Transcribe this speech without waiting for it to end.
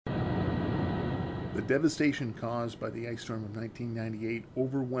The devastation caused by the ice storm of 1998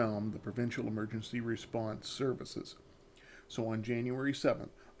 overwhelmed the provincial emergency response services. So on January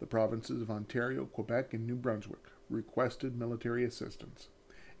 7th, the provinces of Ontario, Quebec, and New Brunswick requested military assistance.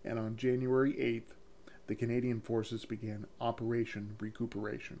 And on January 8th, the Canadian forces began Operation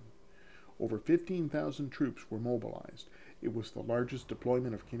Recuperation. Over 15,000 troops were mobilized. It was the largest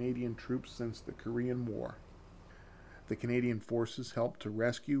deployment of Canadian troops since the Korean War. The Canadian forces helped to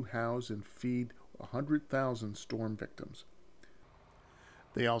rescue, house, and feed 100,000 storm victims.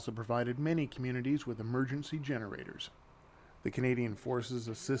 They also provided many communities with emergency generators. The Canadian forces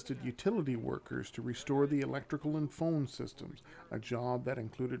assisted utility workers to restore the electrical and phone systems, a job that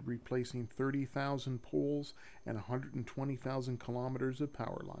included replacing 30,000 poles and 120,000 kilometers of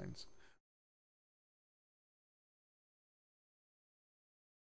power lines.